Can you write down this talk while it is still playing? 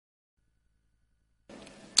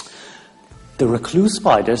The recluse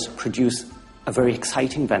spiders produce a very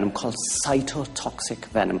exciting venom called cytotoxic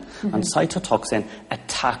venom. And cytotoxin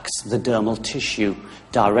attacks the dermal tissue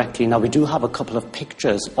directly. Now, we do have a couple of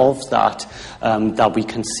pictures of that that we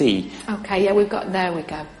can see. Okay, yeah, there we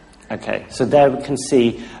go. Okay, so there we can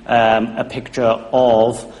see a picture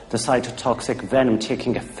of the cytotoxic venom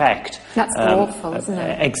taking effect. That's awful, isn't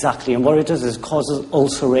it? Exactly, and what it does is it causes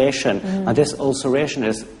ulceration, and this ulceration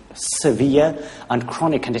is severe and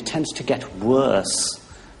chronic, and it tends to get worse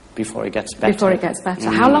before it gets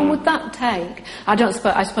better. How long would that take?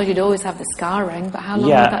 I suppose you'd always have the scarring, but how long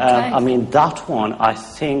would that take? I mean, that one, I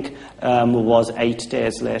think, was 8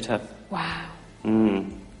 days later. Wow.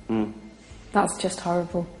 That's just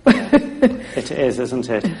horrible. It is, isn't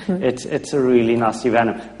it? It's a really nasty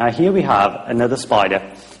venom. Now, here we have another spider.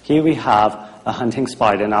 Here we have a hunting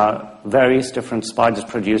spider. Now, various different spiders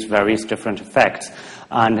produce various different effects.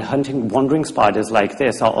 And wandering spiders like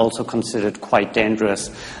this are also considered quite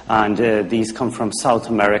dangerous. And these come from South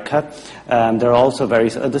America. There are also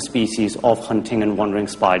various other species of hunting and wandering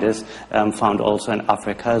spiders found also in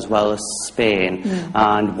Africa as well as Spain.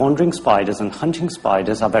 And wandering spiders and hunting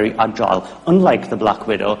spiders are very agile. Unlike the black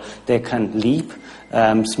widow, they can leap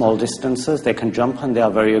small distances, they can jump, and they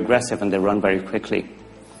are very aggressive, and they run very quickly.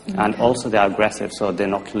 Okay. And also they are aggressive, so they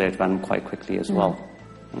inoculate venom quite quickly as well.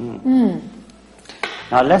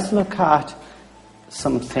 Now let's look at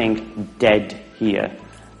something dead here.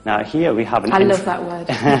 Now here we have I love that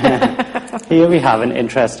word. Here we have an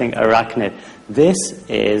interesting arachnid. This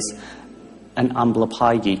is an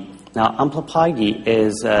amblypyge. Now amblypyge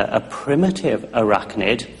is a primitive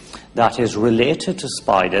arachnid that is related to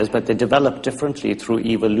spiders, but they develop differently through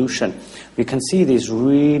evolution. We can see these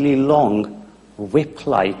really long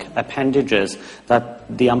whip-like appendages that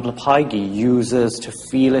the amblypyge uses to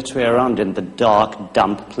feel its way around in the dark,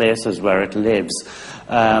 damp places where it lives.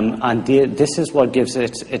 This is what gives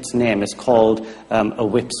it its name. It's called a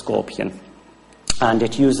whip scorpion. And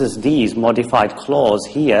it uses these modified claws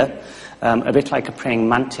here, a bit like a praying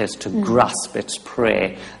mantis, to grasp its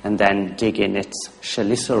prey and then dig in its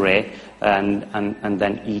chelicerae and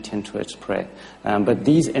then eat into its prey. But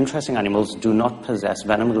these interesting animals do not possess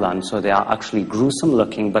venom glands, so they are actually gruesome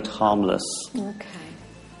looking but harmless. Okay.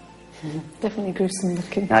 Definitely gruesome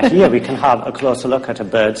looking. Now here we can have a closer look at a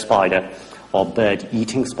bird spider or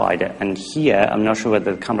bird-eating spider. And here, I'm not sure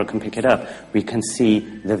whether the camera can pick it up, we can see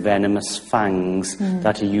the venomous fangs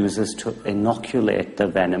that it uses to inoculate the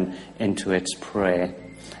venom into its prey.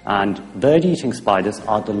 And bird-eating spiders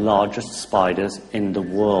are the largest spiders in the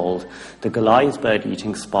world. The Goliath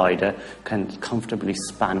bird-eating spider can comfortably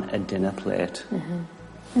span a dinner plate.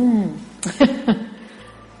 Yes.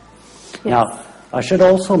 Now, I should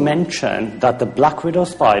also mention that the black widow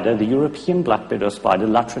spider, the European black widow spider,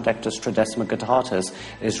 Latrodectus MatAns,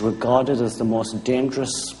 is regarded as the most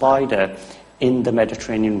dangerous spider in the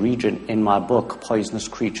Mediterranean region in my book, Poisonous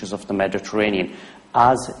Creatures of the Mediterranean,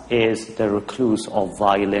 as is the recluse or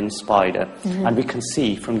violin spider. And we can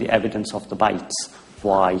see from the evidence of the bites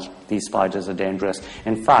why these spiders are dangerous.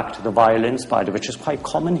 In fact, the violin spider, which is quite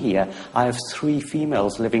common here, I have 3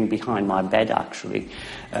 females living behind my bed, actually.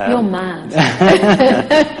 You're mad.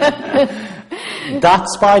 That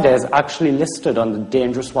spider is actually listed on the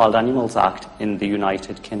Dangerous Wild Animals Act in the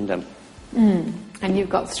United Kingdom. And you've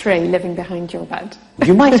got 3 living behind your bed.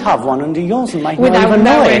 You might have one under yours and might not Without even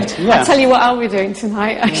know knowing. it. Yeah. I'll tell you what I'll be doing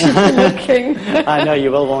tonight. I should be looking. I know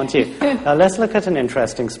you will, won't you? Now let's look at an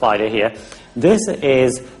interesting spider here. This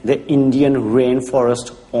is the Indian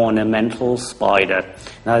rainforest ornamental spider.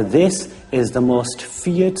 Now this is the most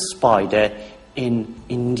feared spider in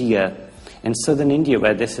India. In southern India,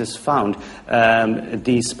 where this is found,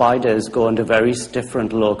 these spiders go under various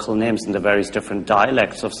different local names in the various different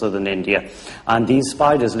dialects of southern India. And these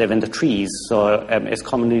spiders live in the trees, so it's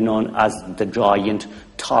commonly known as the giant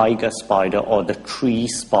tiger spider or the tree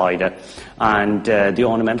spider. And the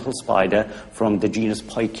ornamental spider from the genus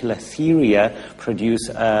Poikilotheria produce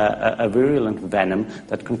a virulent venom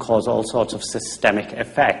that can cause all sorts of systemic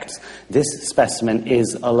effects. This specimen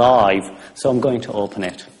is alive, so I'm going to open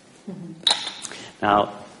it.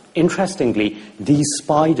 Now, interestingly, these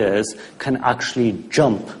spiders can actually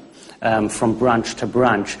jump from branch to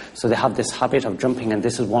branch. So they have this habit of jumping, and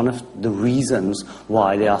this is one of the reasons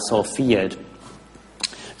why they are so feared.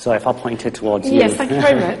 So if I point it towards you. Yes, thank you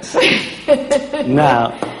very much.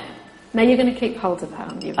 Now you're going to keep hold of that,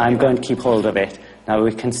 aren't you? I'm going to keep hold of it. Now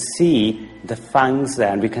we can see the fangs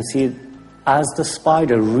there, and we can see as the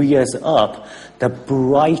spider rears up, the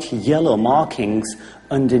bright yellow markings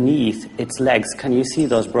underneath its legs, can you see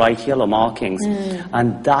those bright yellow markings?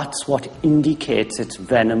 And that's what indicates its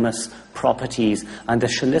venomous properties. And the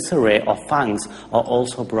chelicerae or fangs are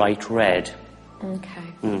also bright red.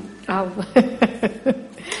 Okay.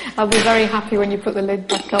 I'll be very happy when you put the lid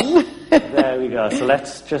back on. There we go. So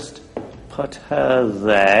let's just put her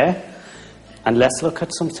there. And let's look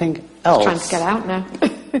at something else. Trying to get out now.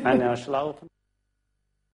 I know. Shall I open?